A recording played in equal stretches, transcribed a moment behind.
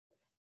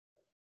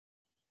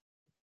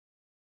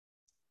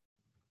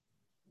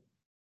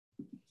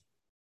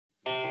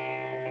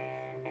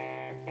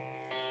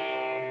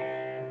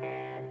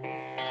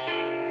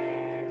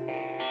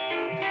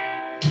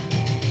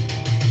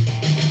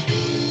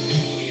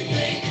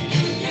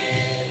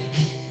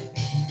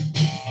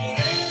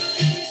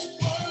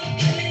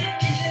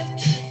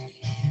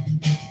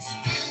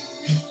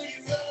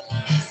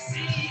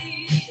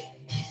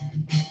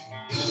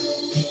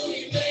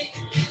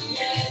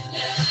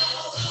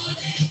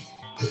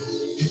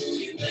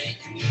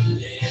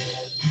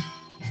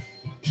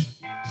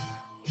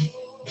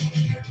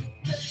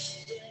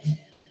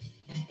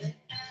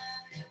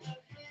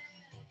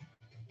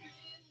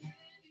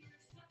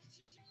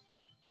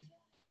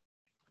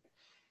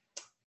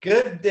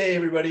Good day,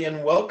 everybody,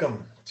 and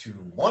welcome to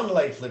One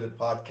Life Live It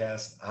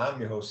podcast. I'm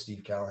your host,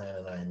 Steve Callahan,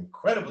 and I'm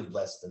incredibly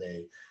blessed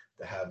today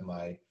to have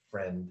my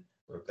friend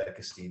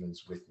Rebecca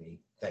Stevens with me.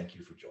 Thank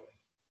you for joining.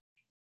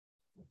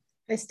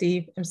 Hi,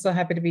 Steve. I'm so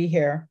happy to be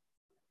here.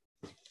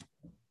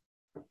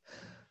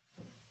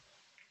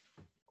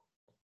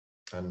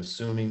 I'm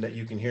assuming that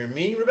you can hear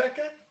me,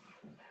 Rebecca?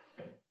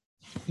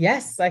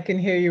 Yes, I can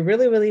hear you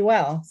really, really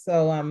well.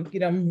 So,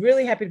 I'm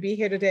really happy to be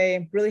here today.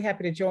 I'm really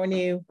happy to join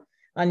you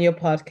on your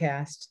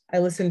podcast. I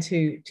listen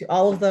to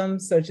all of them,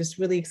 so just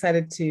really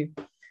excited to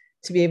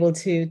be able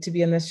to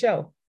be on this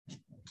show.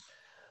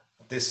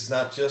 This is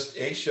not just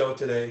a show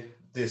today.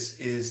 This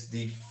is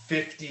the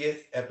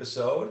 50th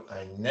episode.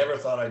 I never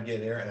thought I'd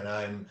get here, and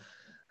I'm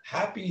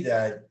happy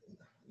that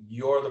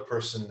you're the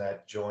person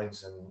that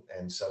joins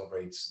and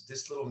celebrates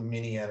this little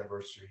mini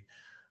anniversary,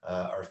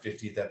 our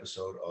 50th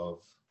episode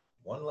of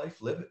One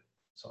Life Live It.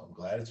 So I'm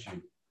glad it's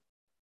you.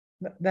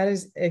 That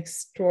is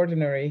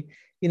extraordinary.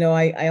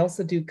 I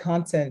also do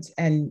content,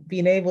 and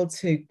being able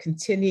to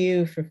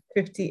continue for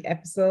 50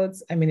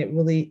 episodes, I mean, it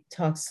really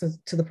talks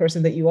to the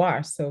person that you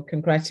are. So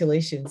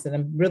congratulations. And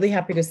I'm really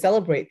happy to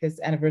celebrate this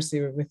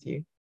anniversary with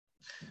you.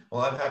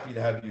 Well, I'm happy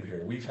to have you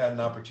here. We've had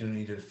an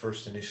opportunity to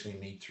first initially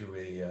meet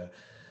through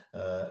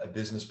a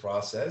business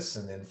process,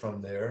 and then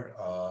from there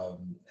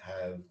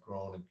have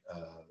grown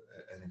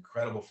an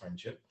incredible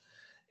friendship.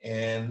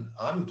 And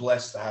I'm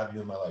blessed to have you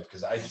in my life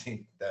because I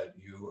think that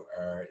you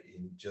are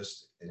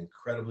just an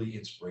incredibly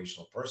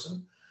inspirational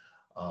person,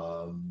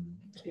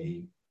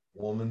 a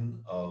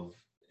woman of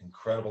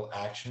incredible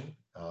action,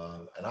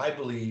 and I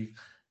believe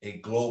a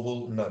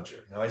global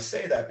nudger. Now, I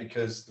say that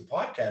because the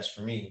podcast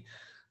for me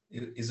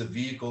is a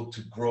vehicle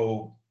to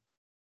grow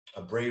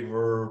a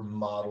braver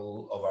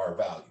model of our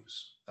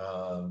values,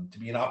 to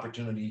be an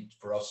opportunity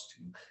for us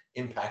to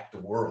impact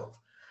the world.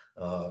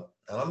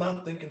 And I'm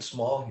not thinking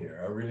small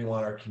here. I really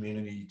want our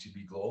community to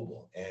be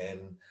global.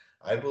 And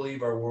I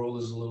believe our world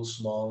is a little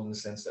small in the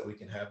sense that we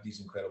can have these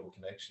incredible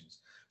connections.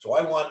 So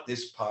I want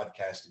this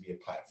podcast to be a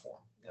platform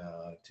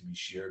to be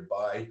shared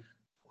by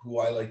who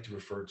I like to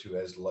refer to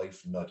as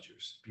life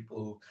nudgers,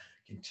 people who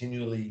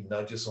continually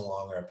nudge us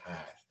along our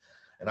path.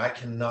 And I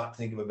cannot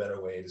think of a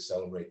better way to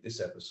celebrate this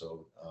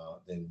episode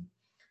than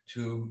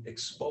to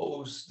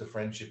expose the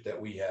friendship that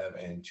we have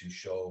and to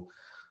show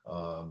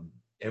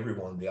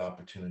everyone the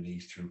opportunity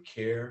through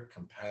care,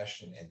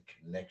 compassion, and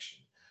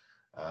connection,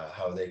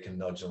 how they can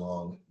nudge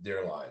along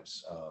their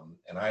lives.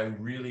 And I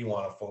really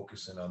want to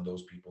focus in on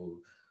those people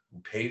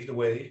who paved the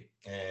way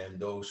and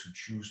those who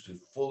choose to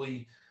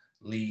fully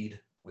lead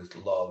with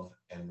love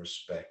and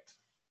respect.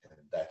 And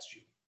that's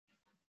you.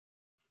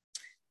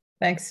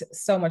 Thanks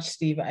so much,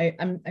 Steve.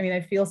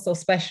 I feel so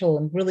special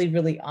and really,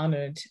 really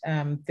honored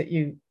that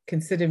you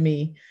consider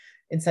me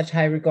in such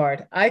high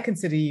regard. I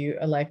consider you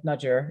a life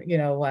nudger.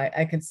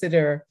 I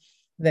consider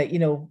that,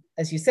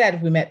 as you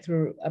said, we met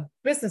through a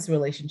business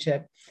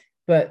relationship,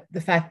 but the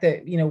fact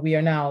that, we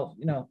are now,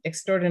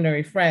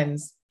 extraordinary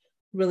friends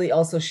really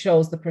also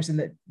shows the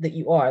person that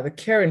you are, the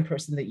caring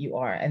person that you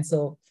are. And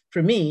so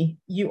for me,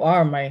 you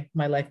are my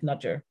life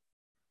nudger,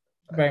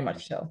 very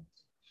much so.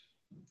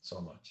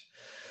 So much.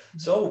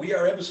 So we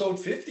are episode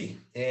 50.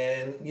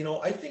 And,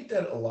 I think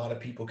that a lot of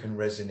people can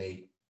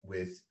resonate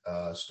with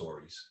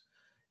stories.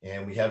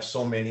 And we have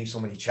so many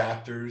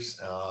chapters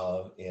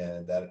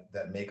and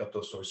that make up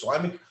those stories. So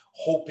I'm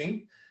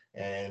hoping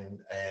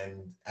and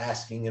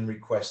asking and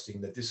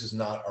requesting that this is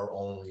not our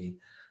only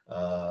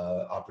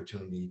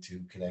opportunity to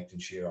connect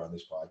and share on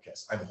this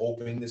podcast. I'm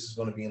hoping this is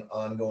going to be an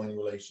ongoing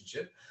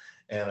relationship.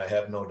 And I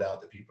have no doubt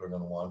that people are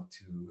going to want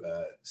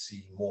to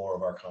see more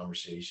of our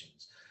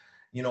conversations.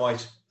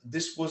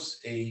 This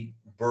was a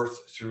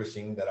birth through a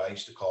thing that I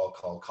used to call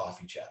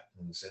coffee chat.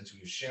 In the sense,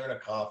 we were sharing a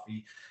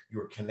coffee, you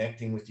were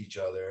connecting with each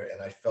other,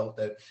 and I felt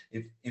that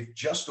if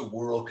just the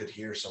world could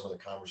hear some of the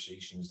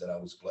conversations that I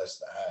was blessed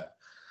to have.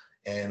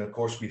 And of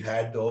course, we've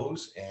had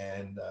those.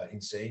 And in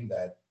saying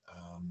that,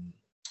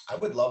 I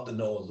would love to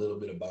know a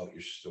little bit about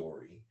your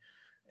story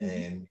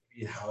and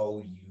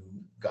how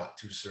you got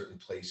to a certain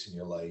place in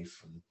your life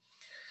and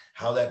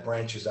how that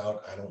branches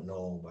out. I don't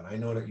know, but I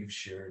know that you've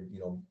shared,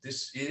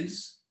 this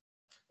is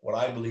what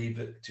I believe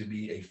it to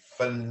be a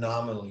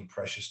phenomenally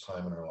precious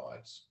time in our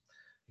lives,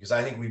 because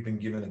I think we've been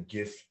given a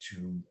gift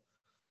to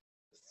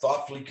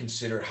thoughtfully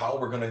consider how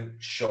we're going to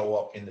show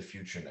up in the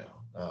future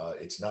now.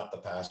 It's not the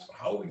past, but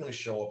how are we going to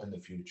show up in the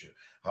future?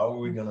 How are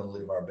we going to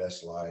live our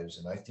best lives?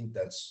 And I think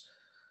that's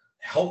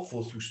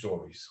helpful through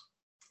stories,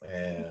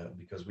 and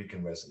because we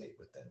can resonate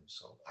with them.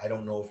 So I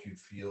don't know if you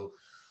feel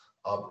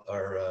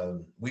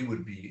we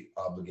would be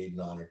obligated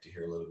and honored to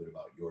hear a little bit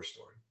about your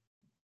story.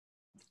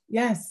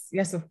 Yes,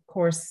 yes, of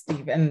course,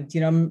 Steve. And,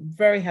 I'm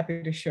very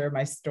happy to share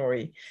my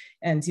story.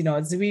 And,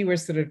 as we were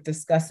sort of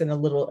discussing a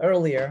little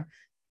earlier,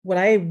 what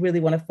I really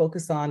want to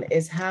focus on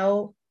is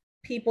how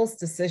people's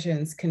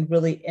decisions can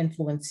really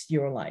influence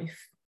your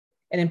life.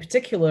 And in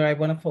particular, I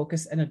want to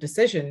focus on a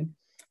decision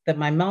that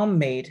my mom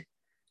made,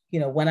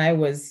 when I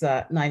was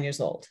 9 years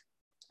old.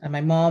 And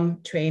my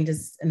mom trained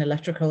as an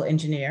electrical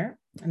engineer,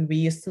 and we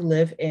used to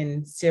live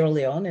in Sierra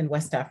Leone in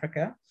West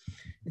Africa.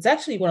 It's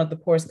actually one of the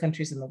poorest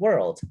countries in the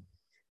world.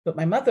 But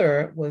my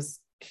mother was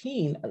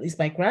keen, at least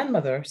my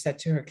grandmother said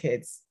to her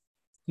kids,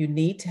 you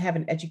need to have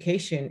an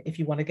education if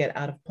you want to get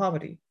out of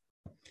poverty.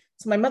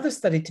 So my mother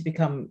studied to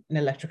become an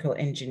electrical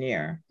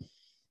engineer.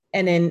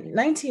 And in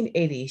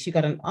 1980, she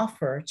got an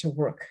offer to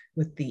work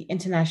with the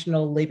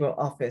International Labor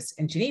Office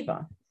in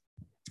Geneva,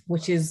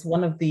 which is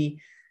one of the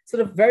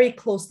sort of very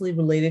closely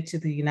related to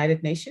the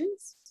United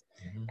Nations.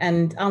 Mm-hmm.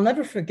 And I'll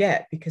never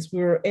forget, because we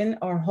were in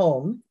our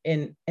home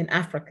in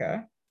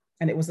Africa,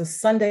 and it was a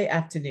Sunday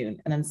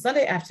afternoon. And on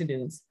Sunday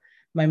afternoons,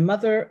 my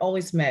mother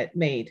always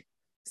made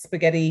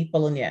spaghetti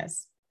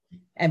bolognese.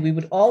 And we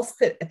would all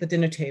sit at the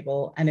dinner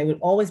table, and it would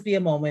always be a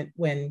moment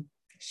when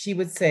she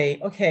would say,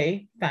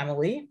 okay,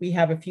 family, we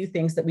have a few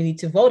things that we need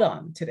to vote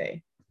on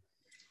today.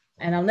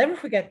 And I'll never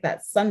forget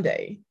that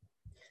Sunday,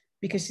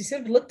 because she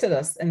sort of looked at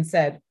us and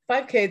said,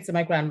 5 kids and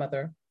my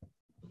grandmother.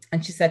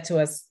 And she said to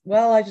us,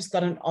 well, I just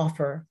got an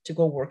offer to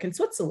go work in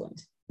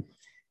Switzerland.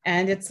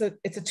 And it's a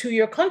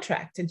 2-year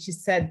contract. And she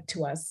said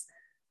to us,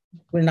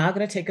 we're not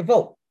going to take a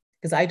vote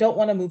because I don't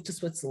want to move to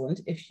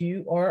Switzerland if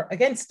you are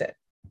against it.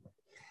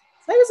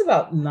 So I was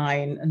about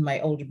 9 and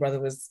my older brother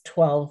was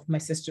 12. My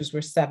sisters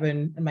were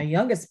 7 and my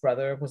youngest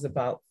brother was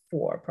about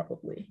 4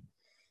 probably.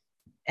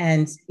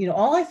 And,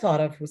 all I thought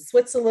of was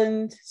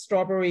Switzerland,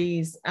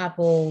 strawberries,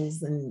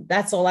 apples, and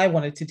that's all I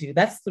wanted to do.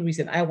 That's the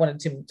reason I wanted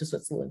to move to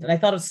Switzerland. And I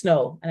thought of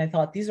snow, and I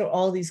thought these are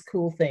all these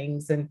cool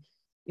things. And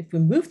if we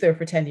move there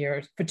for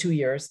 2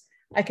 years,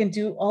 I can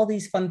do all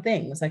these fun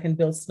things. I can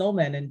build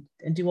snowmen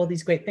and do all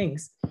these great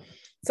things.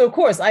 So of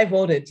course I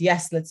voted,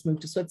 yes, let's move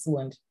to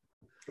Switzerland.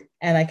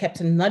 And I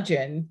kept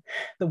nudging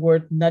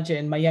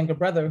my younger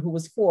brother, who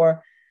was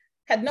 4,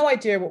 had no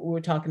idea what we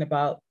were talking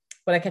about,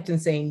 but I kept on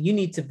saying, you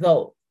need to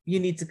vote. You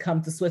need to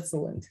come to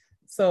Switzerland.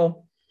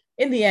 So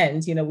in the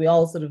end, we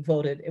all sort of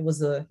voted. It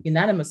was a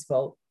unanimous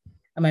vote.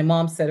 And my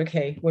mom said,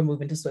 okay, we're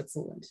moving to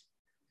Switzerland.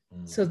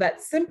 Mm. So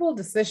that simple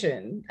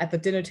decision at the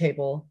dinner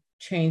table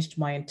changed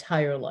my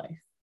entire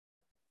life.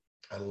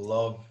 I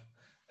love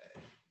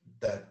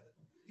that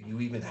you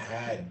even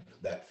had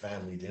that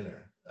family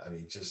dinner. I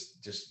mean,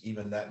 just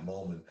even that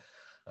moment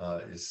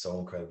is so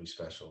incredibly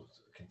special.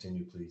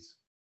 Continue, please.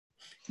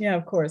 Yeah,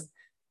 of course.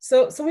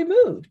 So we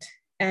moved.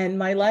 And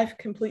my life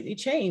completely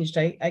changed.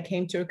 I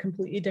came to a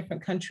completely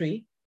different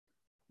country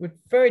with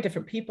very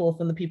different people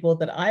from the people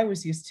that I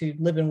was used to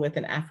living with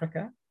in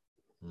Africa.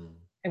 Mm.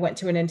 I went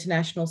to an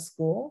international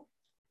school.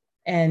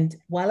 And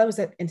while I was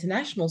at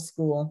international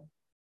school,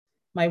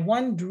 my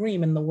one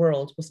dream in the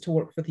world was to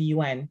work for the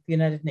UN, the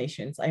United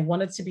Nations. I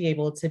wanted to be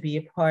able to be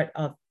a part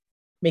of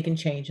making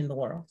change in the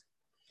world.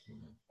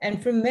 Mm.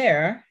 And from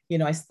there,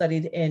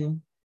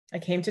 I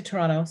came to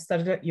Toronto,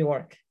 studied at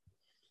York,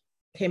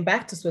 came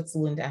back to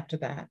Switzerland after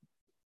that,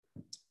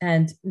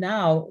 and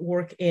now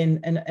work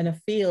in a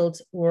field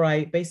where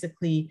I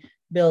basically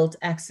build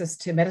access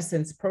to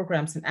medicines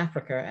programs in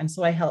Africa. And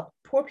so I help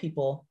poor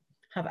people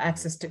have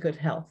access to good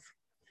health.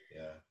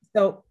 Yeah.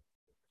 So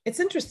it's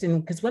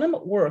interesting because when I'm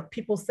at work,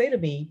 people say to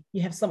me,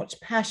 you have so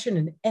much passion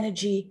and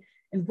energy,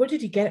 and where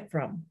did you get it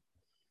from?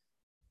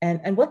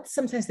 And what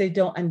sometimes they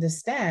don't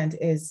understand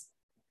is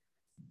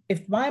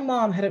if my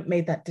mom hadn't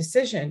made that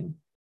decision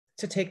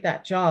to take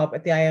that job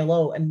at the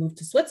ILO and move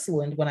to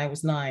Switzerland when I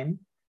was 9,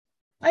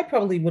 I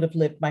probably would have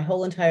lived my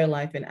whole entire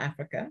life in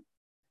Africa.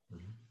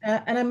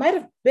 Mm-hmm. And I might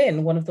have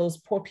been one of those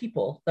poor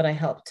people that I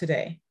help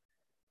today.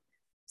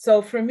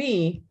 So for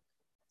me,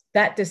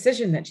 that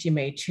decision that she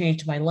made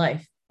changed my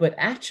life, but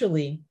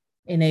actually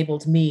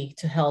enabled me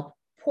to help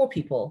poor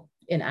people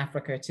in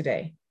Africa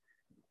today.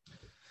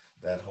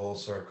 That whole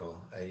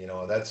circle,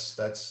 that's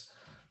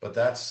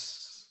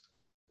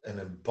an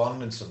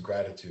abundance of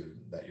gratitude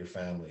that your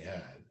family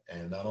had.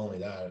 And not only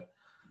that,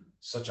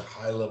 such a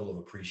high level of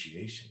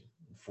appreciation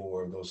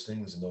for those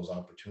things and those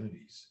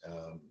opportunities.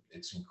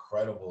 It's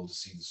incredible to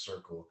see the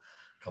circle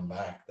come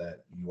back,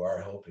 that you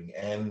are helping.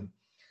 And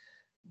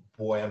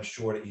boy, I'm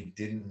sure that you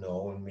didn't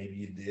know, and maybe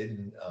you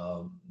did,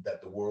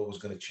 that the world was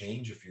going to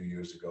change a few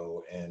years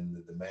ago, and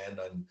the demand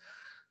on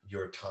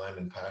your time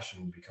and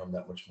passion would become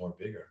that much more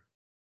bigger.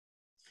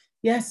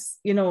 Yes,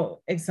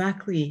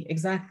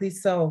 exactly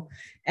so.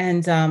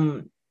 And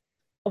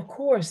of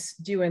course,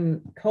 during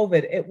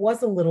COVID, it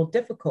was a little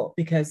difficult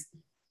because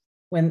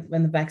when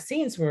the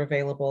vaccines were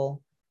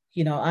available,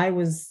 I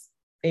was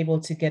able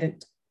to get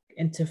it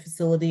into a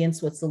facility in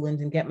Switzerland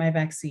and get my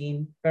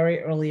vaccine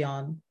very early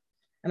on.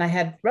 And I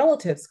had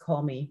relatives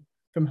call me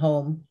from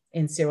home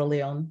in Sierra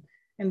Leone,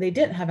 and they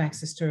didn't have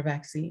access to a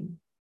vaccine.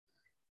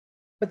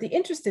 But the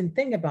interesting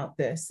thing about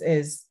this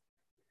is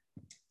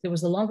there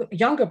was a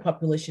younger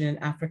population in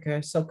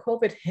Africa. So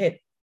COVID hit,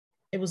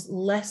 it was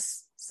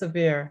less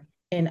severe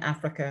in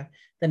Africa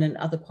than in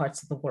other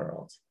parts of the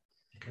world.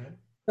 Okay.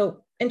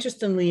 So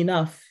interestingly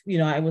enough,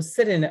 I was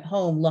sitting at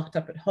home, locked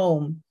up at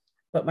home,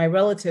 but my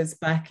relatives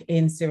back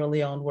in Sierra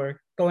Leone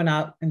were going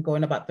out and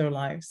going about their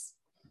lives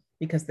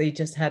because they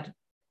just had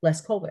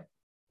less COVID.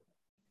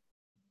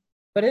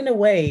 But in a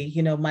way,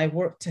 my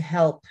work to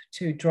help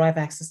to drive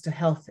access to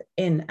health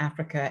in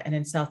Africa and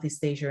in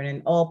Southeast Asia and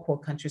in all poor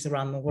countries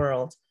around the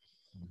world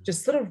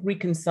just sort of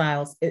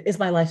reconciles, is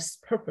my life's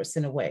purpose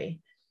in a way.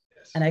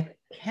 Yes. And I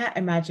can't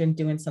imagine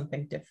doing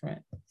something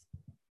different.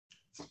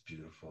 It's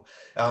beautiful.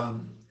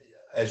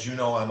 As you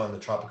know, I'm on the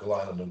tropical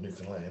island of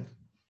Newfoundland.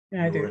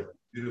 Yeah, I do. You're in the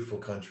beautiful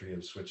country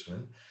of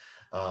Switzerland,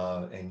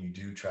 and you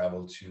do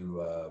travel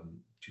to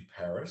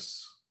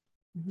Paris.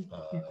 Mm-hmm.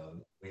 Yeah.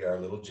 We are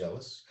a little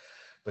jealous,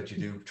 but you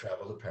do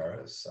travel to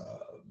Paris.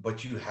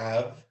 But you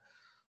have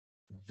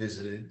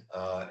visited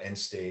and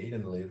stayed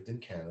and lived in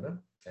Canada,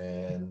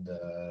 and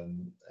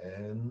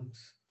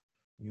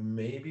you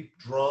may be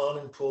drawn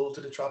and pulled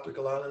to the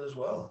tropical island as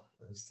well.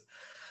 It's,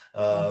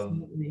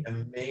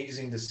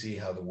 amazing to see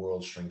how the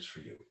world shrinks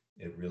for you.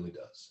 It really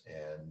does.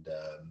 And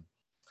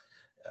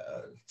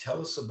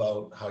tell us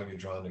about how you're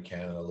drawn to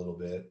Canada a little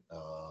bit,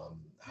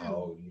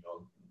 how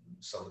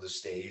some of the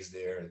stays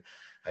there, and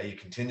how you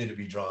continue to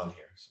be drawn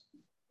here.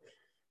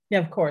 Yeah,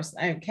 of course.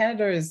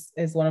 Canada is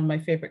one of my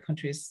favorite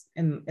countries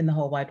in the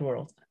whole wide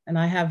world. And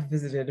I have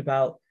visited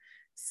about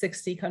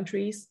 60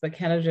 countries, but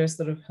Canada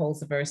sort of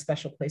holds a very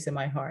special place in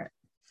my heart.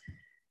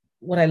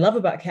 What I love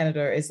about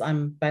Canada is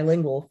I'm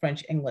bilingual,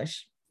 French,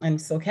 English. And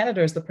so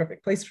Canada is the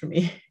perfect place for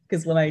me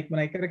because when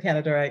I go to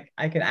Canada,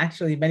 I can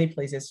actually, many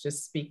places,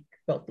 just speak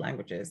both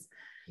languages.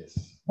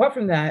 Yes. Apart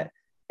from that,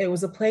 it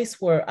was a place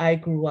where I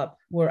grew up,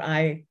 where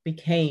I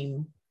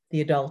became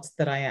the adult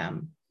that I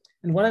am.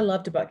 And what I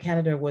loved about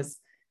Canada was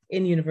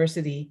in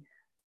university,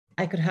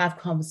 I could have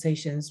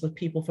conversations with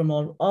people from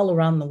all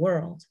around the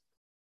world.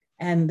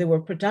 And there were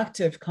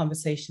productive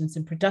conversations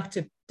and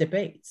productive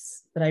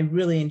debates that I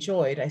really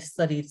enjoyed. I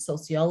studied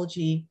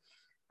sociology.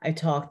 I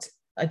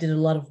did a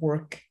lot of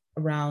work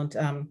around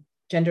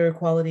gender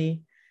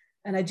equality.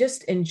 And I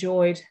just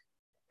enjoyed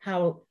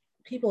how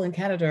people in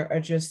Canada are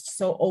just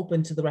so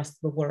open to the rest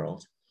of the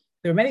world.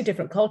 There are many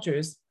different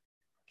cultures,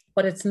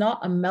 but it's not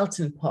a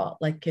melting pot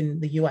like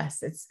in the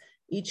US.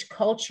 Each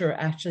culture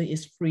actually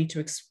is free to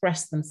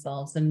express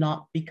themselves and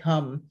not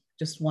become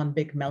just one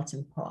big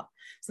melting pot.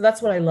 So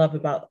that's what I love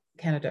about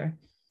Canada.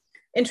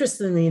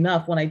 Interestingly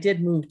enough, when I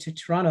did move to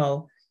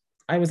Toronto,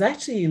 I was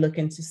actually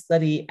looking to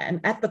study, and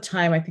at the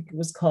time, I think it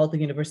was called the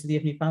University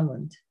of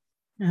Newfoundland.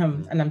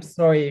 And I'm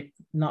sorry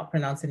not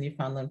pronouncing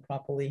Newfoundland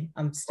properly.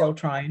 I'm still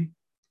trying.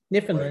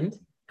 Newfoundland.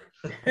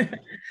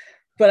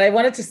 But I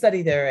wanted to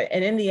study there.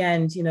 And in the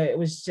end, it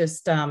was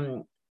just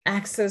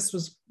access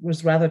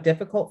was rather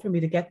difficult for me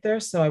to get there.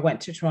 So I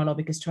went to Toronto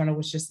because Toronto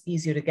was just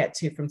easier to get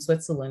to from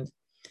Switzerland.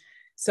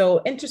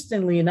 So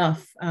interestingly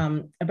enough,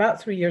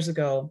 about 3 years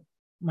ago,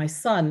 my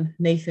son,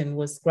 Nathan,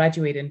 was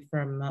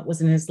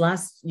in his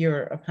last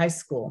year of high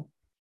school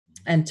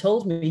and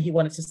told me he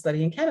wanted to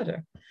study in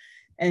Canada.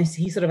 And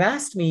he sort of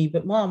asked me,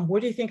 but Mom, where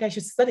do you think I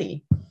should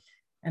study?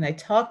 And I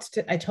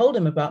told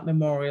him about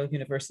Memorial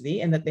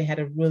University and that they had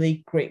a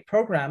really great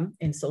program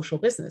in social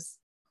business.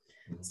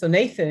 So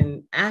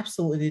Nathan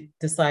absolutely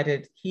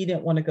decided he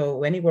didn't want to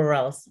go anywhere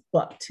else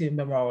but to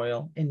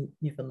Memorial in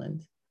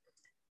Newfoundland.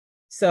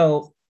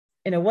 So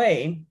in a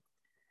way,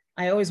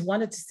 I always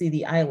wanted to see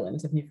the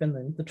island of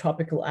Newfoundland, the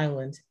tropical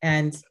island.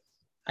 And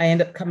I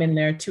end up coming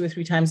there 2 or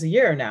 3 times a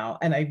year now.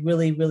 And I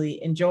really,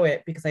 really enjoy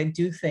it because I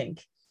do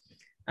think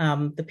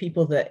the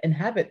people that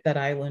inhabit that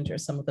island are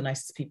some of the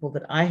nicest people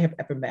that I have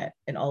ever met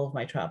in all of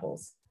my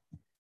travels.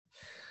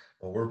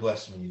 Well, we're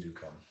blessed when you do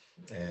come.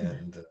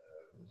 And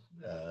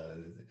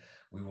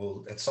we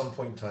will, at some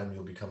point in time,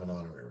 you'll become an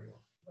honorary.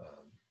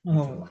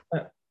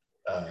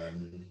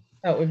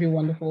 That would be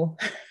wonderful.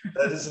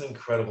 That is an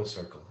incredible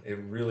circle. It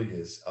really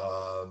is.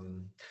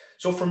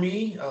 So for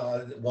me,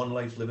 One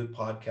Life Live It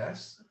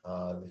podcast,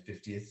 the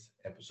 50th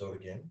episode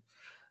again.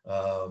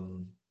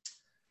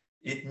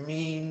 It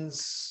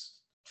means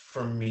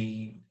for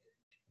me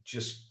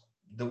just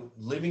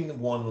living the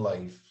one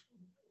life,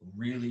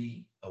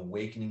 really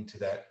awakening to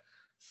that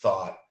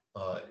thought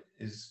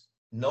is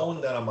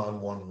knowing that I'm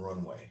on one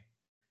runway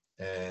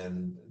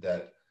and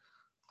that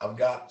I've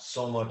got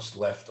so much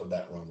left of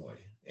that runway.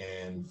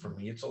 And for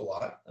me, it's a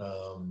lot,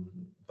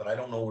 but I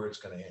don't know where it's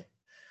going to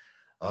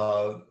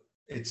end.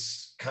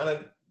 It's kind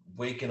of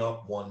waking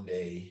up one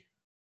day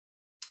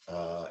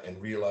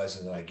and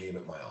realizing that I gave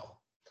it my all.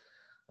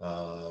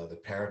 The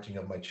parenting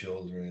of my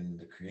children,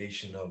 the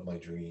creation of my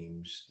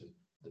dreams,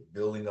 the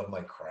building of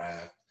my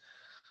craft,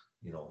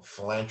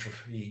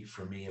 philanthropy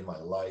for me in my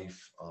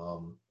life,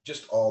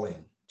 just all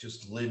in,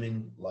 just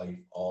living life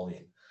all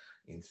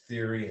in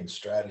theory and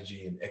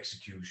strategy and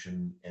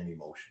execution and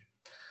emotion.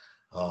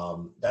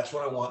 That's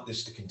what I want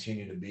this to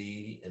continue to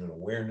be, in an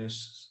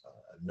awareness,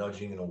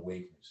 nudging and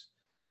awakeness.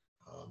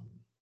 Um,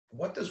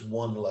 what does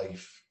one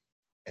life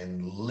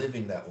and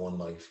living that one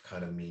life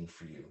kind of mean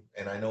for you?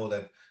 And I know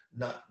that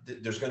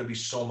there's going to be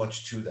so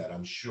much to that,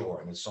 I'm sure,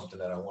 and it's something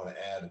that I want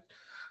to add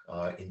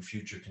in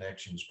future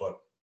connections. But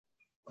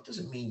what does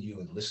it mean to you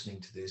in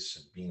listening to this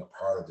and being a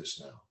part of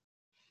this now?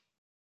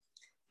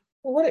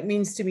 Well, what it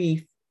means to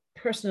me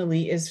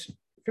personally is,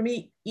 for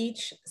me, every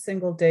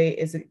single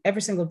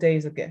day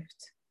is a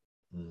gift.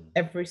 Mm.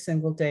 Every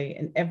single day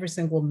and every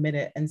single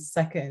minute and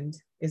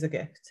second is a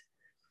gift.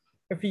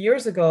 A few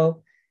years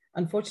ago,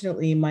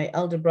 unfortunately, my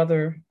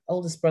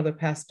oldest brother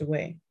passed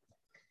away.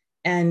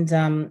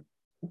 And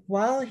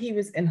while he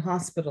was in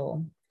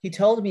hospital, he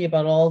told me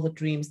about all the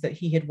dreams that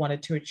he had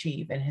wanted to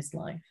achieve in his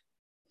life.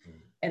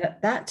 Mm. And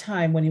at that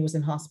time, when he was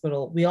in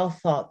hospital, we all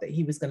thought that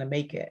he was going to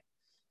make it.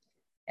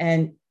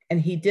 And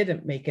he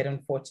didn't make it,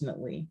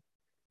 unfortunately.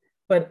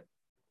 But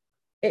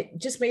it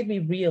just made me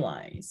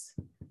realize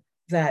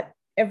that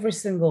every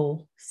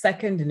single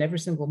second and every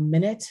single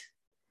minute,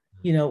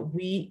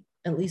 we,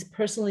 at least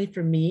personally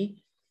for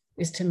me,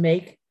 is to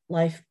make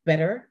life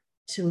better,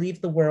 to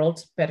leave the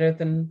world better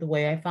than the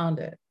way I found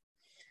it.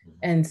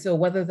 And so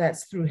whether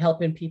that's through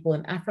helping people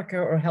in Africa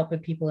or helping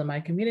people in my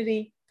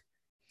community,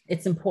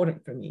 it's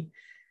important for me.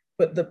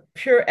 But the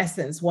pure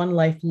essence, one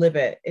life, live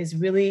it, is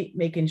really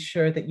making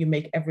sure that you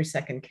make every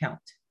second count.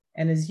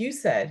 And as you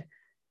said,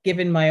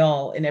 giving my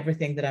all in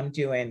everything that I'm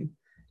doing,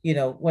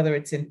 whether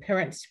it's in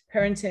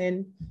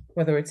parenting,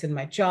 whether it's in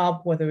my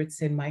job, whether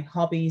it's in my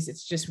hobbies,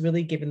 it's just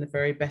really giving the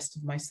very best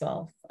of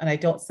myself. And I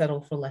don't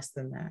settle for less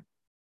than that.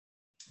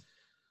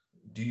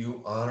 Do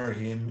you honor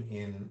him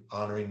in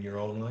honoring your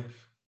own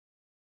life?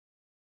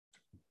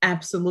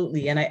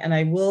 Absolutely. And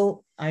I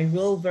will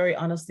very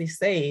honestly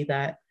say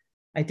that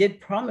I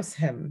did promise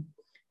him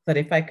that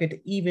if I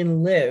could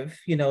even live,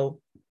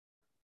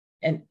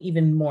 an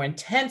even more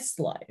intense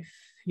life,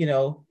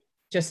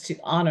 just to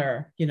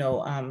honor,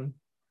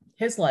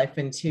 his life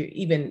and to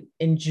even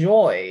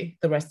enjoy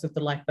the rest of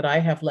the life that I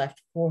have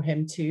left for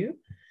him too,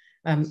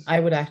 I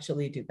would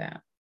actually do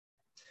that.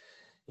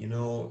 You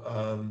know,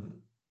 um,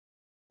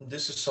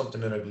 this is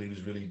something that I believe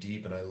is really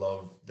deep, and I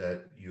love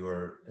that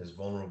you're as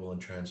vulnerable and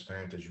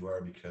transparent as you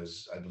are,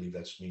 because I believe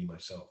that's me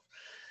myself.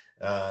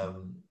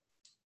 Um,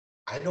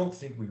 I don't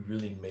think we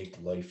really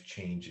make life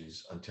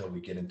changes until we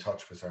get in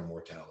touch with our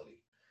mortality,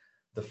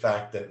 the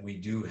fact that we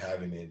do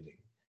have an ending.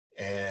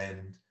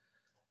 And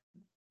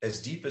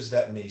as deep as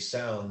that may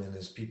sound, and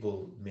as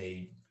people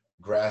may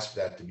grasp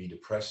that to be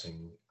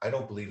depressing, I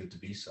don't believe it to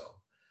be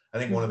so. I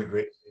think one of the Mhm.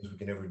 greatest things we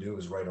can ever do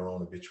is write our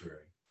own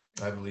obituary.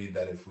 I believe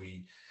that if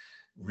we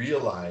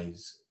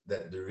realize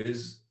that there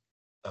is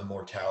a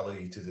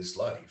mortality to this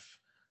life,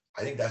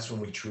 I think that's when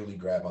we truly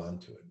grab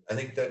onto it. I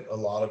think that a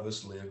lot of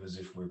us live as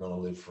if we're going to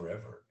live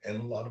forever, and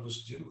a lot of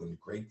us do, and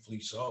gratefully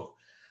so.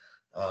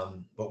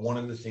 But one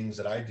of the things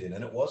that I did,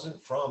 and it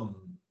wasn't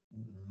from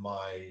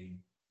my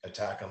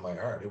attack on my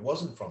heart, it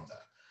wasn't from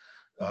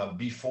that.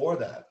 Before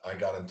that, I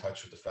got in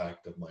touch with the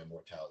fact of my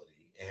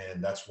mortality.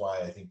 And that's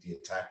why I think the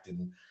attack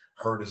didn't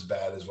hurt as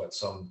bad as what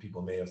some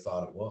people may have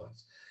thought it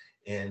was.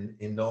 And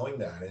in knowing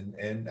that,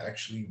 and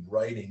actually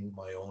writing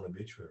my own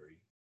obituary,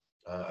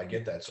 I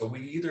get that. So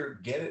we either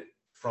get it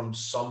from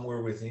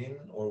somewhere within,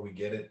 or we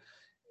get it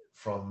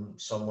from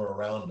somewhere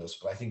around us.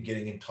 But I think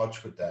getting in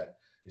touch with that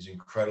is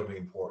incredibly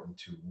important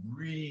to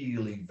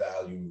really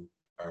value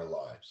our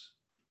lives.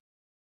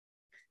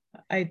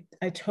 I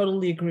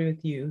totally agree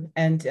with you.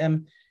 And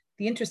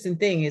the interesting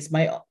thing is,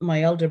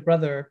 my elder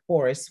brother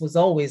Boris was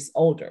always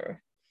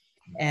older,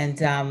 and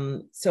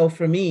so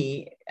for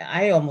me,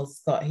 I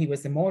almost thought he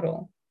was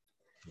immortal.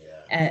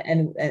 Yeah.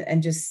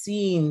 And just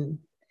seeing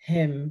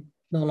him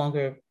no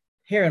longer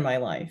here in my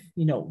life,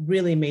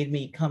 really made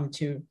me come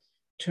to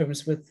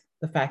terms with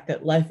the fact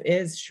that life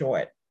is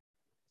short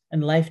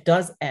and life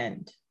does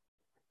end,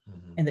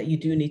 Mhm. and that you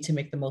do need to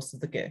make the most of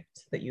the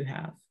gift that you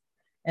have.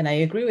 And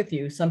I agree with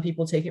you. Some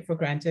people take it for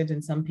granted,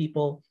 and some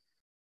people,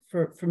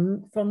 for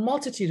a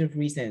multitude of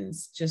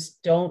reasons,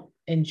 just don't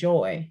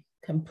enjoy,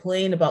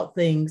 complain about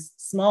things,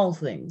 small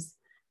things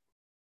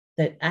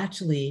that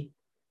actually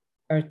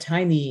are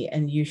tiny,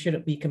 and you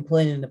shouldn't be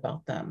complaining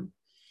about them.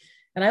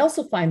 And I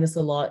also find this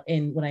a lot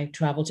in when I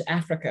travel to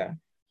Africa,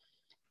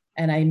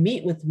 and I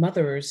meet with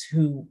mothers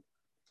who,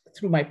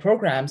 through my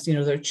programs,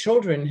 their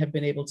children have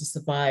been able to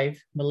survive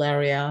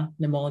malaria,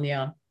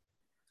 pneumonia,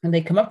 and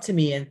they come up to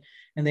me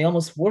and they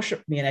almost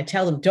worship me. And I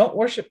tell them, don't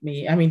worship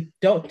me. I mean,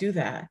 don't do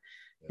that.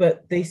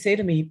 But they say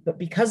to me, but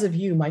because of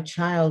you, my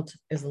child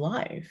is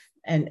alive.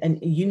 And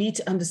you need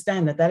to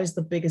understand that that is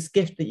the biggest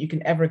gift that you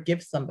can ever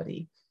give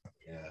somebody.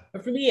 Yeah.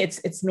 But for me,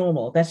 it's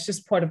normal. That's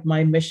just part of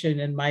my mission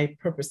and my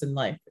purpose in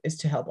life, is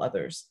to help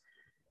others.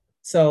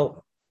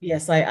 So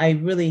yes, I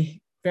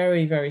really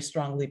very, very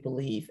strongly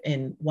believe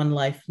in one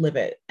life, live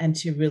it, and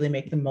to really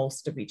make the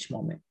most of each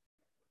moment.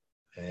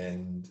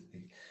 And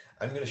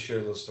I'm going to share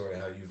a little story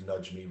how you've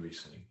nudged me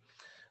recently.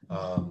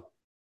 Um,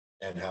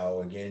 and how,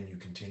 again, you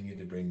continue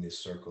to bring this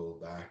circle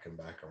back and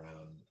back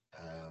around.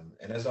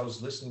 And as I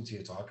was listening to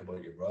you talk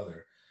about your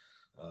brother,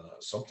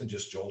 something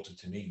just jolted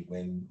to me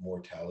when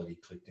mortality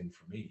clicked in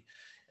for me.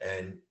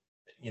 And,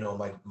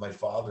 my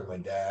father, my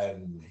dad,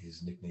 and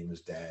his nickname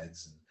is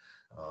Dads.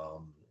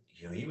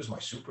 And, he was my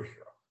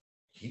superhero.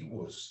 He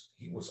was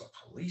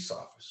a police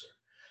officer.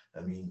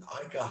 I mean,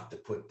 I got to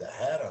put the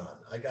hat on.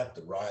 I got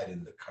to ride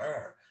in the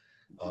car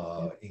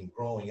in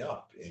growing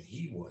up, and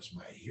he was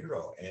my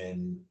hero.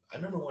 And I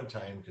remember one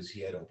time, because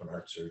he had open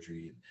heart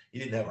surgery, and he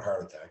didn't have a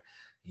heart attack.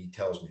 He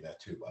tells me that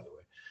too, by the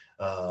way.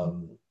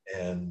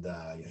 And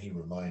he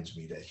reminds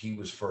me that he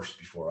was first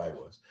before I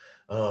was.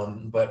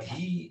 But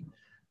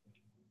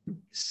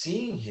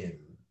seeing him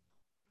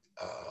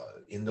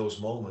in those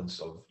moments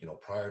of,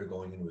 prior to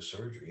going into a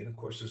surgery, and of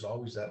course, there's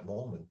always that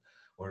moment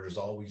where there's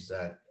always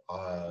that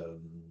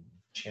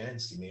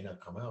chance he may not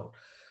come out.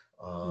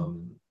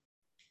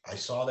 I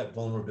saw that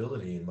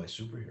vulnerability in my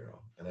superhero.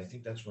 And I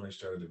think that's when I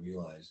started to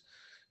realize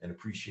and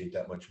appreciate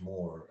that much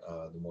more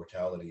the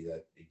mortality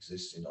that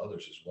exists in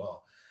others as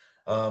well.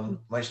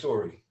 My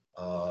story.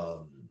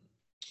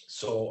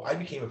 So I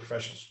became a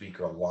professional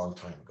speaker a long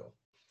time ago.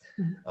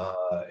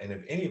 And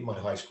if any of my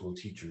high school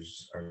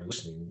teachers are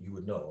listening, you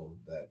would know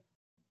that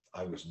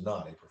I was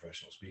not a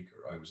professional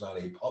speaker. I was not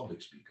a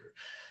public speaker.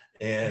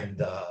 And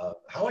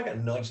how I got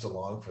nudged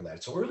along for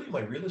that. So early in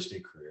my real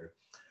estate career,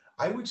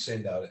 I would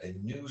send out a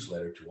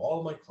newsletter to all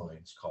of my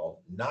clients called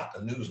Not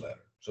a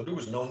Newsletter. So there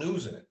was no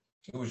news in it.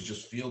 It was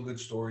just feel-good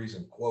stories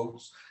and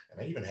quotes.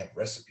 And I even had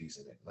recipes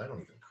in it. And I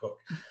don't even cook.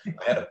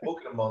 I had a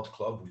book in a month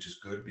club, which is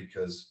good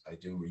because I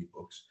do read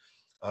books.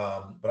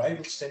 But I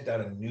sent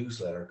out a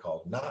newsletter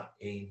called Not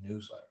a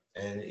Newsletter.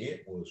 And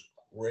it was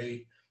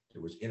great.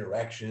 There was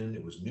interaction.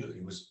 It was new.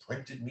 It was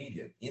printed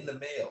media in the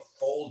mail,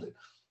 folded,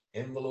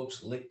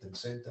 envelopes licked and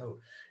sent out.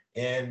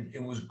 And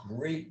it was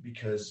great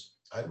because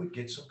I would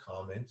get some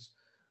comments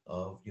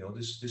of,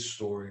 this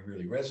story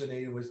really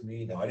resonated with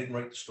me. Now, I didn't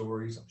write the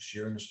stories. I'm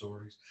sharing the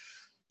stories.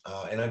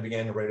 And I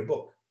began to write a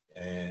book.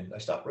 And I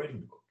stopped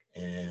writing the book.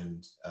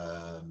 And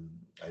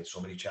I had so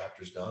many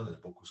chapters done. And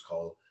the book was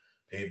called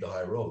Pave the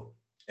High Road.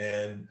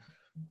 And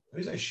the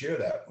reason I share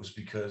that was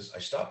because I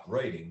stopped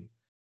writing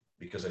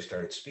because I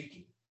started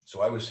speaking.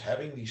 So I was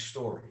having these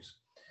stories.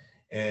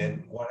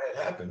 And what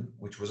had happened,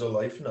 which was a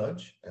life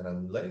nudge, and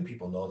I'm letting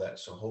people know that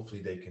so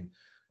hopefully they can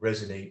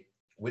resonate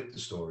with the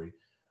story.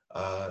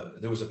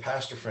 There was a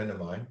pastor friend of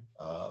mine,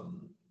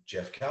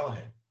 Jeff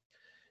Callahan,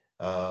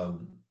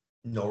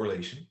 no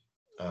relation,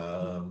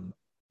 and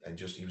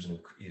just he was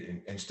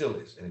and still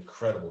is an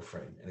incredible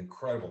friend, an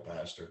incredible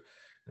pastor,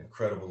 an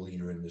incredible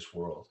leader in this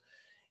world.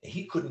 And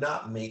he could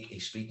not make a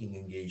speaking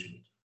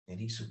engagement, and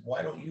he said,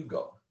 "Why don't you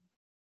go?"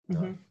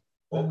 Mm-hmm.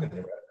 Spoken, never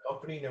had a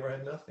company, never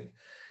had nothing.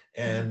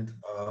 And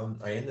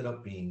I ended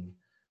up being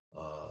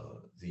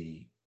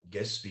the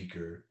guest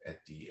speaker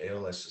at the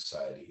ALS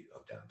Society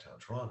of Downtown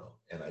Toronto.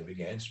 And I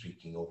began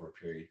speaking over a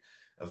period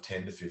of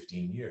 10 to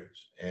 15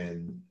 years.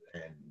 And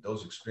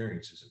those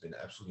experiences have been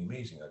absolutely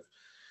amazing.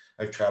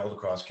 I've traveled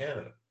across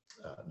Canada,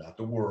 not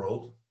the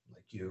world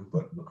like you,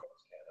 but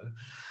across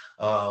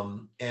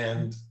Canada.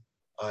 And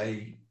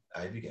I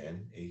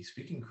began a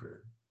speaking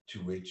career,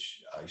 to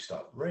which I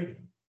stopped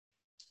writing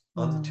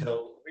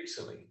until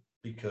recently,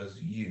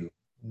 because you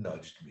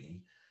nudged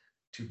me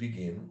to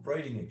begin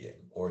writing again,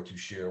 or to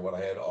share what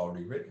I had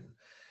already written.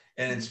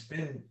 And it's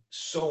been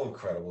so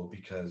incredible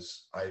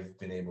because I've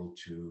been able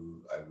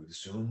to, I would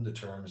assume the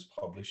term is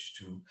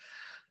published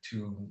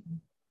to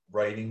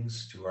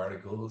writings, to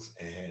articles,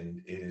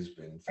 and it has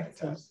been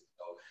fantastic.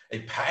 So a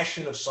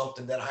passion of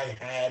something that I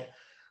had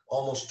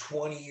almost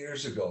 20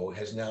 years ago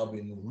has now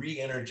been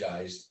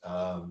re-energized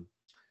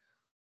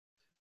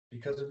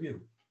because of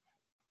you.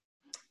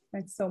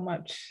 Thanks so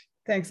much.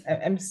 Thanks.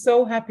 I'm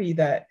so happy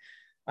that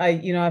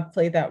I've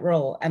played that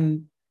role,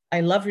 and I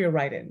love your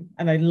writing,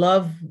 and I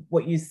love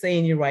what you say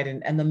in your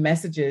writing and the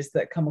messages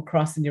that come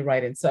across in your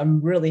writing. So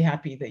I'm really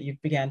happy that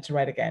you've began to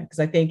write again, because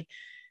I think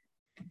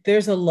there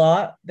are a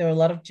lot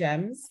of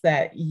gems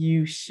that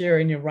you share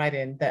in your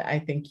writing that I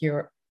think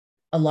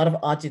a lot of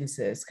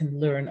audiences can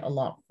learn a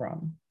lot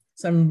from.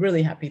 So I'm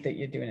really happy that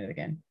you're doing it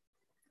again.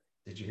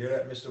 Did you hear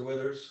that, Mr.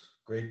 Withers?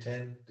 Grade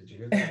 10. Did you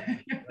hear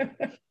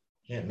that?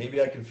 Yeah,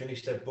 maybe I can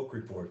finish that book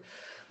report.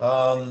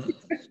 What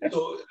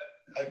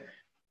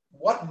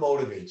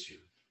motivates you?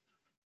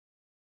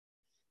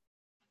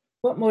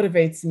 What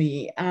motivates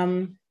me?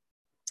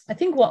 I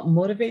think what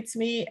motivates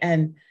me,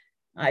 and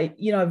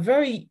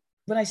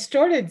when I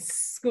started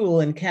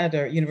school in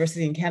Canada,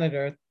 university in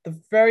Canada, the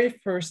very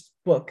first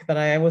book that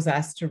I was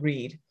asked to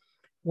read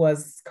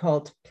was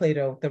called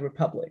Plato, the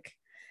Republic.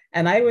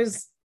 And I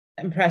was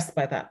impressed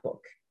by that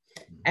book.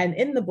 And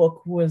in the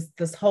book was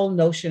this whole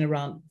notion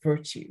around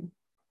virtue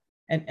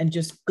and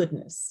just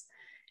goodness.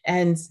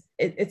 And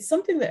it's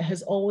something that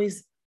has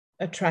always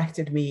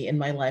attracted me in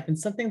my life, and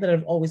something that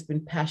I've always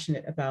been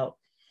passionate about.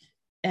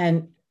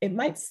 And it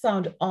might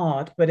sound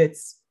odd, but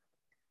it's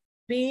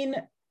being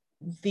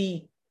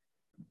the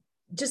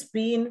just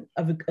being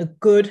a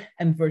good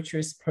and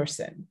virtuous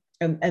person.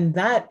 And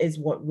that is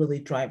what really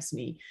drives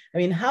me. I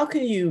mean, how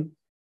can you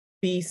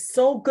be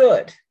so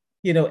good,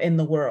 in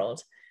the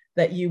world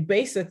that you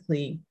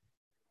basically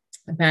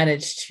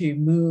manage to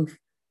move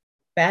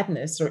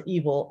badness or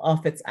evil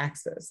off its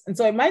axis? And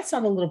so it might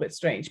sound a little bit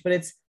strange, but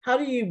it's how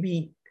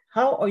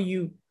are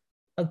you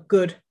a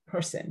good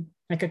person,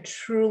 like a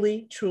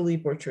truly, truly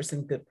virtuous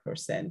and good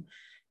person,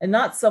 and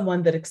not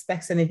someone that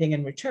expects anything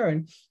in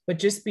return, but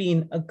just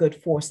being a good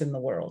force in the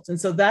world. And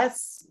so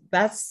that's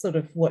sort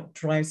of what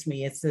drives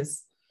me. It's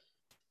this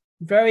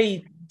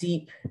very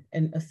deep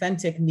and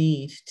authentic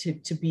need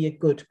to be a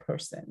good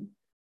person.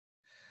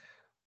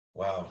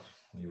 Wow.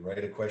 You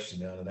write a question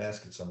down and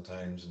ask it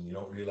sometimes, and you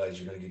don't realize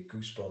you're going to get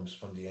goosebumps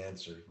from the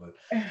answer. But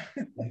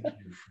thank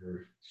you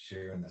for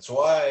sharing that.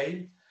 So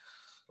I,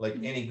 like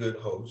any good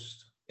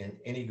host and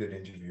any good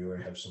interviewer,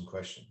 have some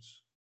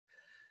questions.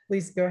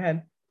 Please go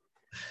ahead.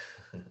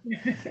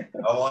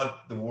 I want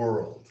the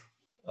world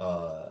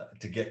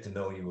to get to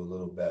know you a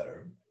little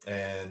better.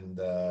 And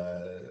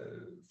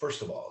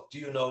first of all, do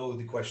you know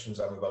the questions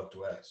I'm about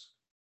to ask?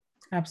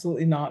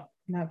 Absolutely not.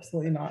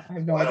 Absolutely not. I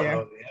have no I don't idea.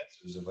 know the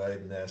answers if I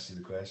didn't ask you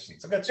the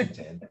questions. I've got some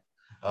 10.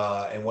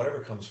 And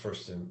whatever comes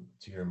first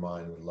to your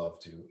mind, would love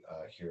to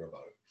hear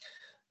about it.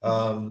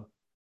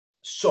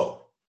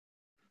 So,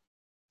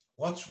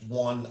 what's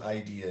one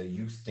idea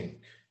you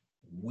think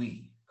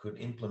we could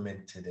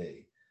implement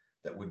today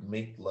that would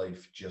make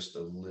life just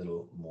a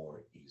little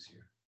more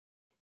easier?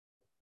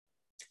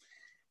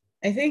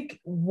 I think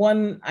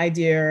one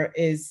idea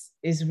is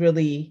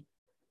really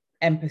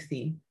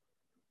empathy,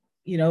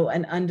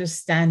 and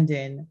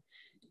understanding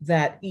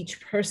that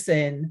each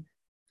person,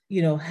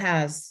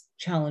 has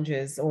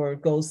challenges or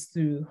goes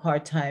through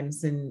hard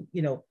times and,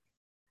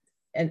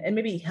 and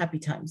maybe happy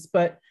times.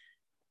 But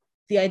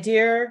the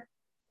idea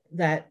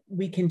that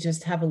we can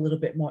just have a little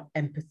bit more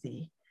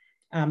empathy,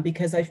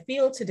 because I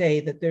feel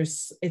today that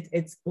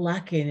it's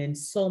lacking in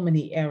so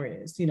many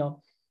areas.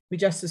 We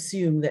just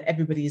assume that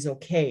everybody is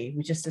okay.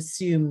 We just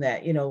assume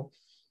that,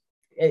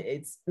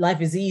 it's life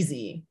is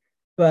easy,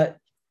 but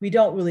we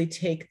don't really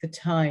take the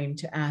time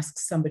to ask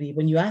somebody.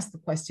 When you ask the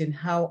question,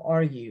 how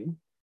are you?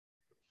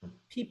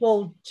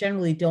 People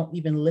generally don't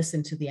even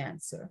listen to the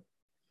answer.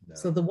 No.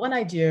 So the one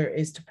idea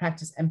is to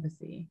practice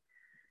empathy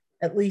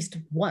at least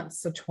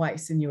once or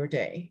twice in your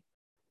day,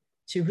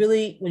 to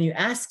really, when you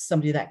ask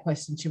somebody that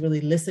question, to really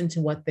listen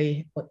to what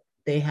they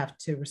have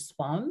to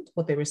respond,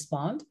 what they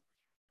respond,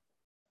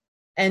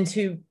 and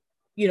to,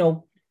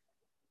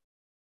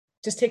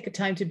 just take the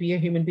time to be a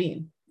human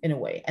being in a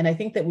way. And I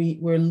think that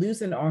we're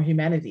losing our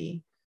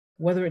humanity,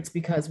 whether it's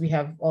because we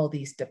have all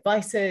these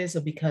devices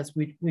or because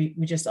we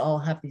just all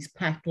have these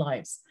packed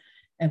lives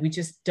and we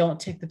just don't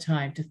take the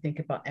time to think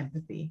about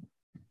empathy.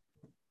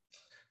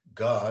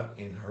 God,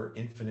 in her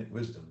infinite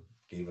wisdom,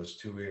 gave us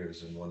 2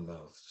 ears and 1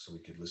 mouth so we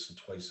could listen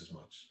twice as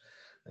much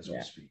as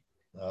we speak.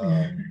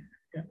 Yeah.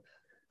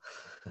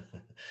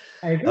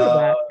 I agree with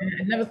that.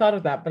 I never thought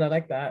of that, but I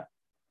like that.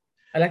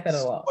 I like that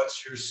a lot.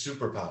 What's your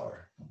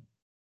superpower?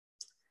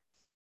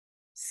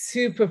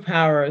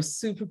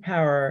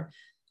 Superpower.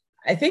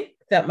 I think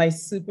that my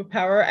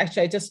superpower,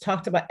 actually, I just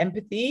talked about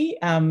empathy,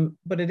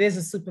 but it is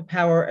a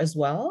superpower as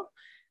well.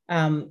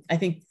 I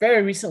think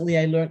very recently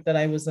I learned that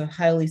I was a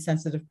highly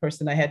sensitive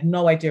person. I had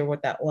no idea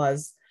what that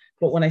was.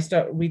 But when I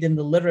start reading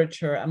the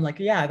literature, I'm like,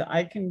 yeah,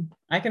 I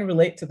can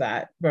relate to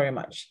that very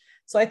much.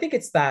 So I think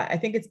it's that. I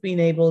think it's being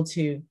able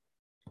to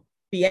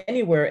be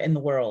anywhere in the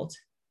world,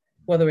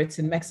 whether it's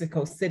in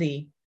Mexico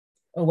City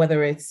or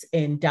whether it's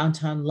in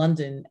downtown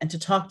London, and to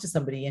talk to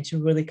somebody and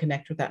to really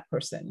connect with that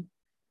person.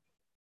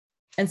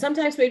 And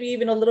sometimes maybe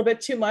even a little bit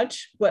too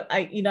much, but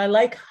I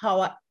like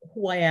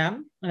who I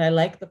am, and I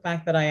like the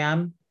fact that I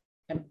am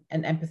an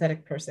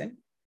empathetic person.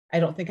 I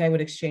don't think I would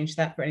exchange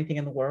that for anything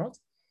in the world.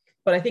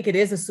 But I think it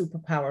is a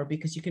superpower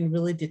because you can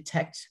really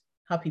detect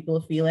how people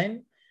are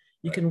feeling.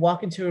 You can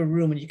walk into a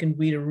room and you can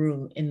read a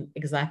room in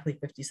exactly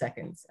 50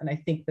 seconds. And I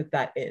think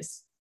that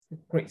is a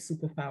great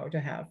superpower to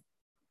have.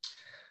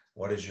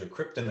 What is your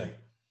kryptonite?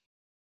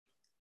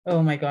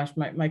 Oh my gosh,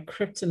 my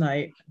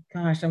kryptonite.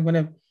 Gosh, I'm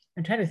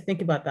trying to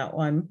think about that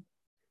one.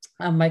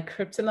 My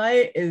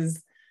kryptonite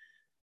is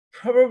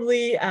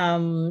probably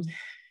let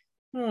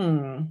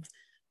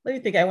me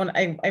think. I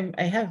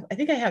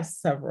think I have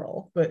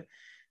several, but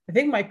I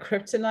think my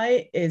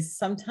kryptonite is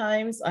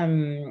sometimes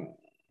I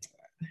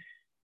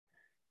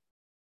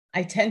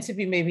tend to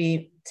be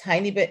maybe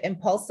tiny bit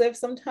impulsive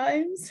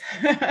sometimes.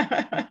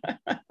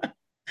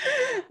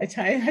 I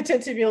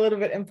tend to be a little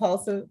bit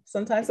impulsive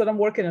sometimes, but I'm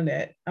working on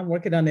it. I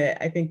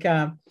think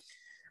I'm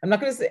not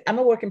going to say I'm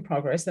a work in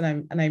progress,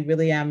 and I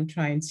really am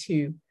trying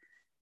to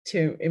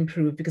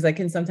improve, because I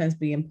can sometimes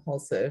be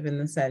impulsive in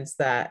the sense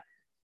that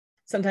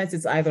sometimes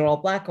it's either all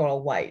black or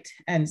all white,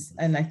 and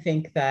I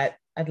think that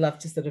I'd love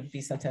to sort of be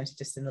sometimes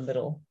just in the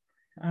middle.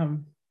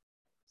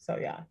 So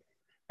yeah,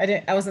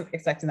 I wasn't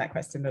expecting that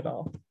question at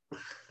all.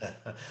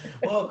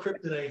 Well,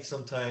 kryptonite,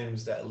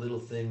 sometimes that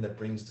little thing that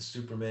brings the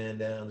Superman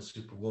down, the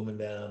Superwoman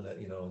down, that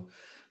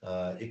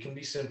It can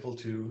be simple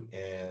too.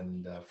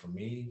 And for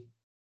me,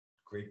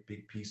 great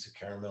big piece of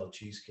caramel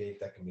cheesecake,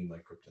 that can be my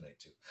kryptonite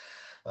too.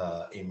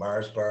 A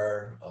Mars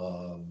bar,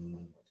 a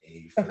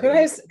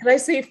filet. Could I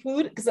say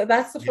food? Because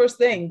that's the Yeah. first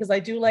thing. Because I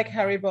do like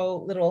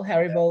Haribo,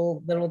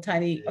 little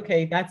tiny.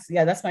 Okay, that's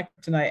my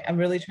tonight. I'm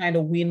really trying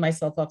to wean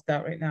myself off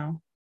that right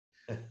now.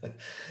 Do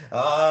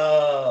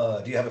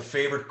you have a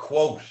favorite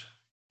quote?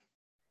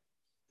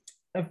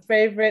 A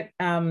favorite?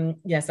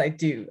 Yes, I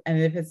do.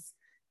 And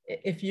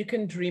if you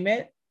can dream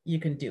it, you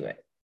can do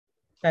it.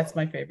 That's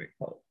my favorite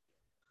quote.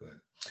 Good.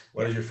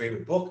 What is your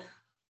favorite book?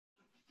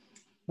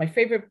 My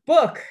favorite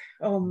book.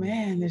 Oh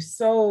man, there's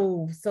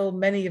so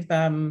many of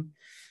them.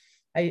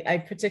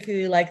 I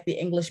particularly like The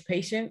English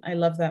Patient. I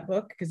love that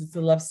book because it's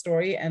a love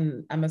story,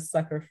 and I'm a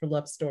sucker for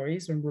love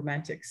stories and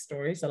romantic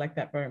stories. I like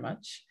that very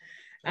much.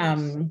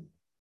 Nice.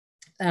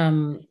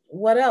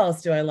 What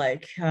else do I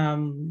like?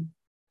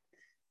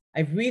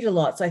 I read a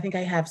lot, so I think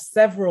I have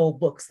several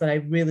books that I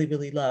really,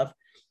 really love.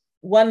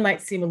 One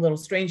might seem a little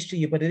strange to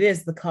you, but it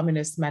is the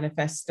Communist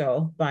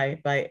Manifesto by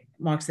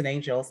Marx and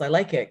Engels. I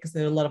like it because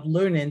there are a lot of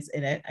learnings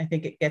in it. I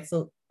think it gets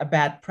a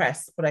bad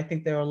press, but I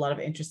think there are a lot of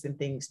interesting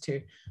things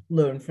to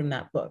learn from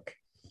that book.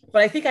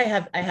 But I think I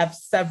have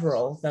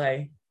several that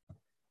I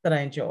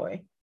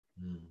enjoy.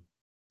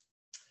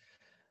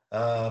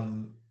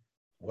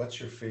 What's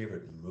your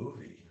favorite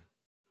movie?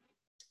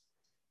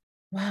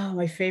 Wow,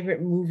 my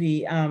favorite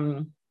movie.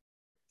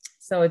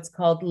 So it's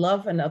called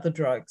Love and Other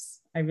Drugs.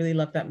 I really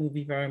love that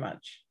movie very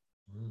much.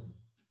 Who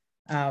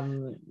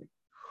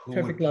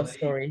Perfect would love play you?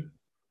 story.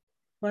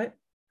 What?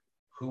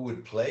 Who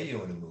would play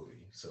you in a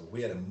movie? So if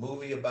we had a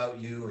movie about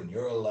you and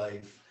your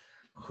life,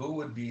 who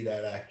would be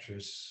that actor,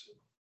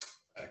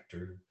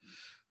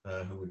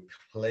 who would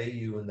play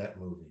you in that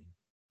movie?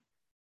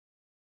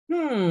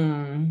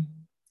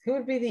 Who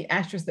would be the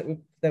actress that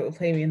would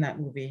play me in that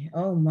movie?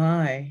 Oh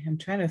my, I'm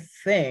trying to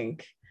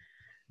think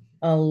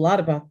a lot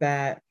about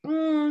that.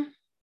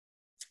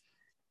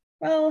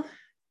 Well,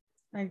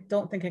 I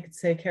don't think I could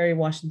say Kerry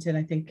Washington.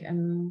 I think,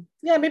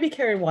 yeah, maybe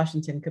Kerry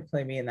Washington could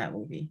play me in that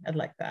movie. I'd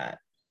like that.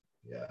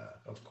 Yeah,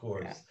 of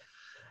course.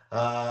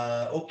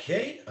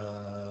 Okay,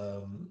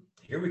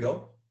 here we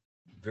go.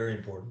 Very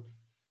important.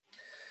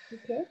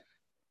 Okay.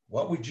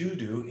 What would you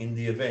do in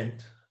the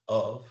event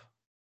of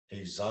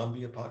a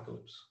zombie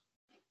apocalypse?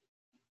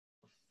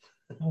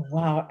 Oh,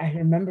 wow. I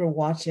remember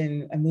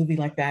watching a movie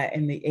like that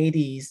in the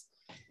 80s,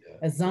 Yeah.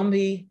 a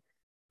zombie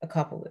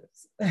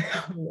apocalypse.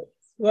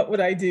 What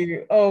would I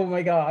do? Oh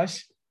my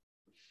gosh.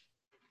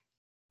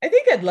 I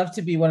think I'd love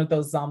to be one of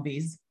those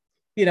zombies.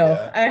 You know,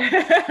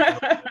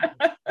 Yeah.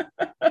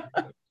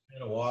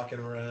 Kind of walking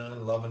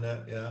around, loving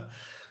it. Yeah.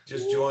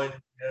 Just join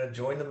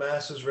the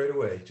masses right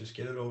away. Just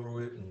get it over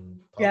with and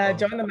pop yeah, on.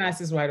 join the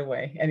masses right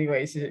away.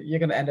 Anyways, you're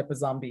going to end up a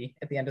zombie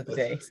at the end of the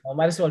That's day. right. So I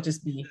might as well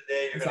just be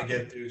Today a you're going to zombie.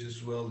 get through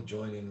just well to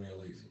join in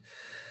real easy.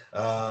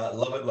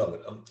 Love it, love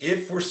it.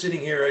 If we're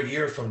sitting here a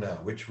year from now,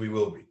 which we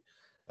will be,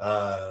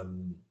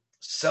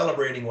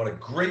 celebrating what a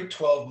great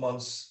 12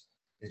 months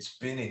it's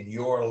been in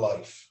your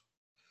life,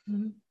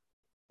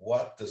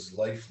 what does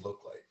life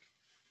look like?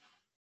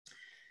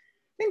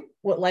 I think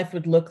what life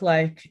would look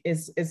like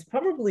is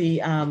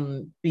probably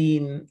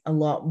being a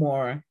lot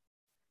more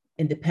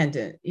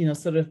independent, you know,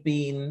 sort of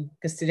being,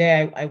 because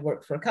today I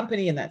work for a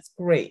company and that's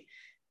great,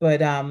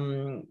 but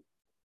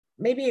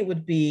maybe it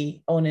would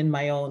be owning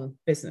my own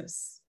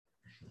business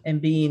and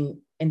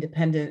being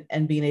independent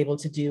and being able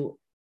to do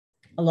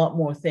a lot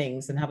more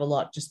things and have a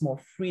lot just more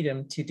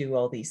freedom to do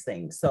all these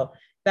things. So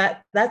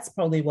that's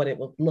probably what it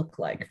would look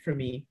like for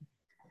me.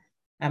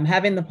 I'm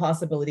having the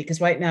possibility, because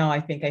right now I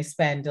think I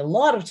spend a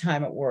lot of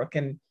time at work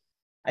and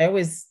I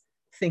always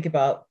think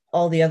about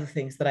all the other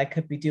things that I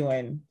could be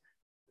doing,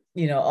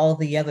 you know, all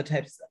the other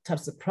types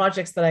of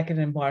projects that I can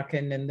embark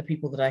in and the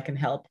people that I can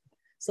help.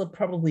 So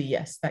probably,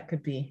 yes, that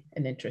could be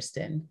an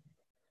interesting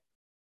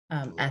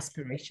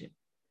aspiration.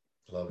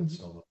 Love it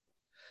so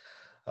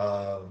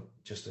much.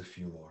 Just a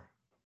few more.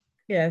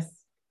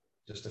 Yes.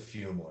 Just a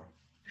few more.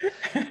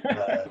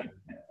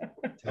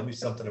 Tell me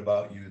something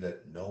about you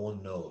that no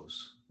one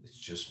knows. It's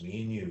just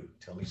me and you.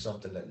 Tell me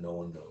something that no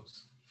one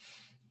knows.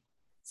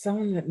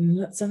 Something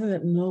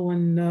that no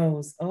one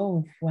knows.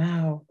 Oh,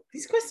 wow.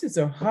 These questions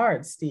are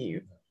hard,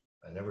 Steve.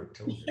 I never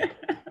told you.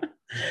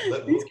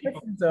 These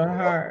questions are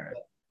hard.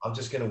 I'm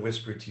just going to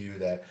whisper to you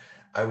that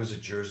I was a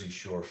Jersey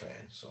Shore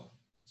fan. So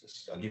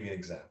I'll give you an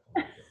example.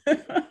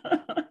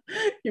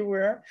 You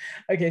were?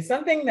 Okay,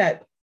 something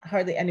that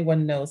hardly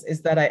anyone knows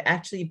is that I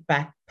actually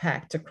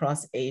backpacked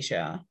across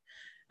Asia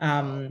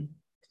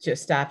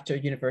just after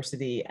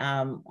university.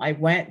 I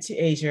went to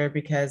Asia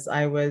because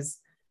I was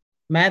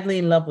madly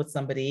in love with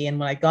somebody. And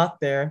when I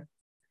got there,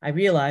 I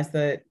realized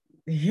that,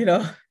 you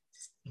know,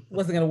 it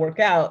wasn't going to work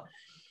out.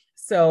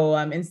 So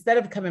instead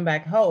of coming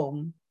back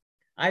home,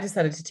 I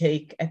decided to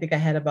take, I think I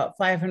had about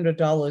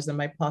 $500 in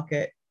my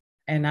pocket.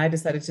 And I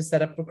decided to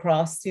set up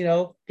across, you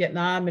know,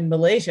 Vietnam and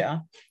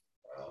Malaysia.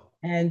 Wow.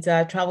 And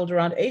traveled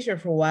around Asia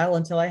for a while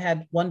until I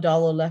had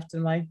 $1 left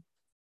in my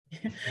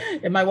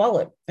in my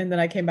wallet. And then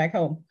I came back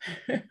home.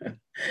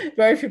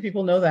 Very few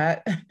people know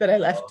that, that I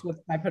left Well,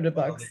 with 500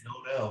 well, they bucks.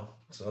 know now.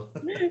 So,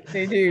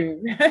 They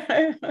do.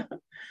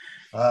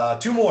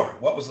 two more.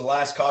 What was the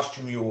last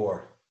costume you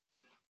wore?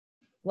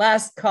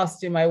 Last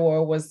costume I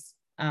wore was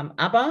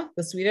ABBA,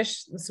 the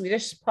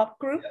Swedish pop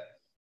group.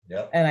 Yeah.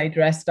 Yep. And I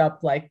dressed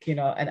up like, an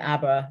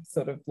ABBA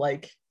sort of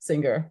like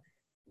singer.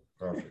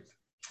 Perfect.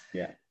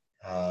 Yeah.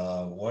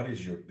 What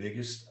is your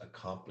biggest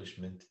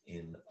accomplishment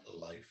in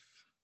life?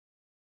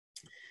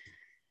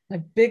 My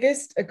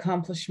biggest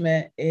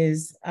accomplishment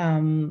is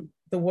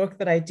the work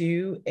that I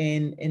do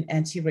in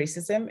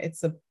anti-racism.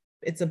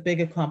 It's a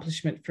big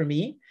accomplishment for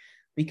me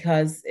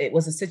because it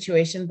was a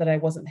situation that I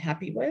wasn't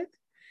happy with,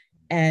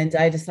 and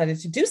I decided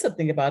to do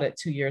something about it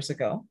 2 years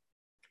ago,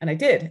 and I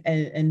did,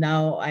 and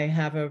now I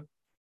have a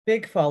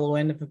big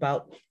following of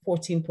about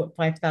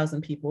 14.5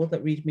 thousand people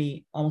that read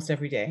me almost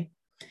every day.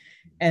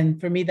 And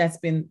for me, that's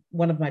been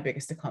one of my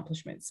biggest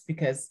accomplishments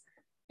because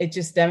it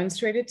just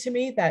demonstrated to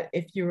me that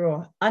if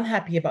you're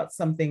unhappy about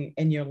something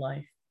in your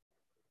life,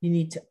 you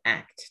need to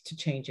act to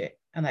change it.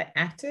 And I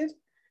acted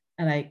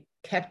and I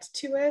kept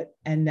to it.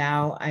 And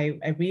now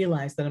I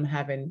realize that I'm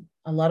having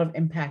a lot of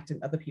impact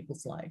in other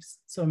people's lives.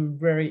 So I'm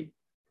very,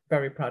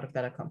 very proud of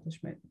that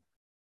accomplishment.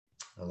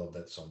 I love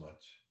that so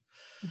much.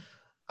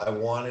 I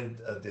wanted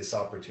this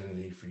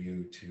opportunity for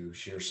you to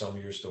share some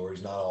of your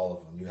stories, not all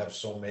of them. You have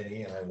so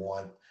many, and I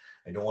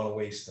don't want to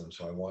waste them.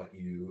 So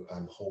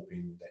I'm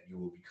hoping that you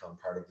will become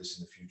part of this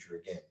in the future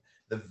again,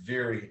 the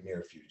very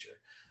near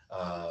future,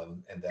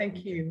 and that we Thank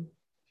can you.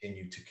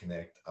 continue to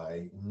connect.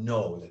 I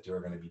know that there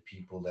are going to be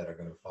people that are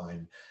going to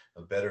find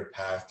a better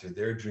path to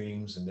their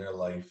dreams and their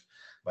life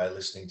by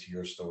listening to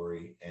your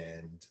story,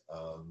 and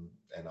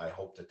I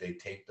hope that they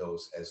take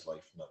those as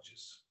life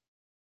nudges.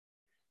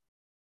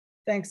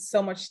 Thanks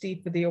so much,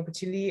 Steve, for the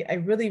opportunity. I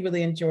really,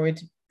 really enjoyed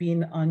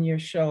being on your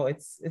show.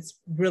 It's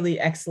really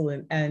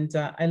excellent, and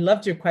I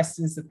loved your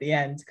questions at the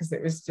end because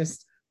it was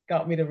just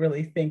got me to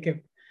really think of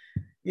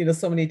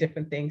so many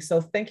different things. So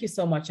thank you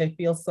so much. I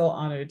feel so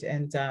honored,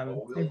 and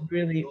So I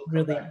really, we'll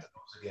come back really to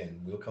those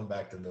again. We'll come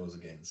back to those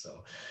again.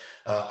 So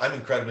I'm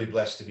incredibly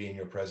blessed to be in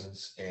your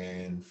presence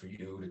and for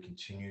you to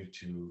continue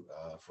to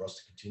for us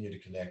to continue to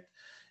connect.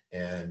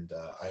 And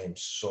I am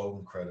so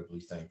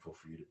incredibly thankful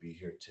for you to be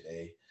here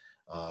today.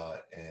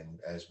 And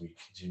as we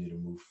continue to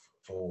move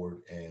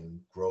forward and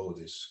grow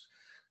this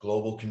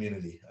global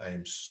community, I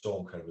am so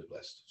incredibly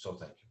blessed. So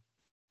thank you.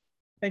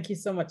 thank you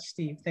so much,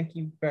 Steve. Thank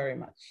you very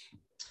much.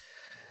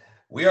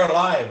 We are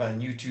live on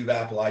YouTube,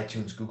 Apple,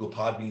 iTunes, Google,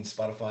 Podbean,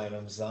 Spotify, and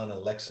Amazon,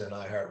 Alexa, and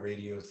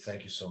iHeartRadio.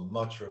 Thank you so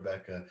much,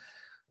 Rebecca.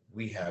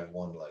 We have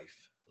one life.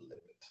 Live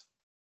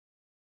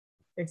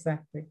it.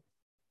 Exactly.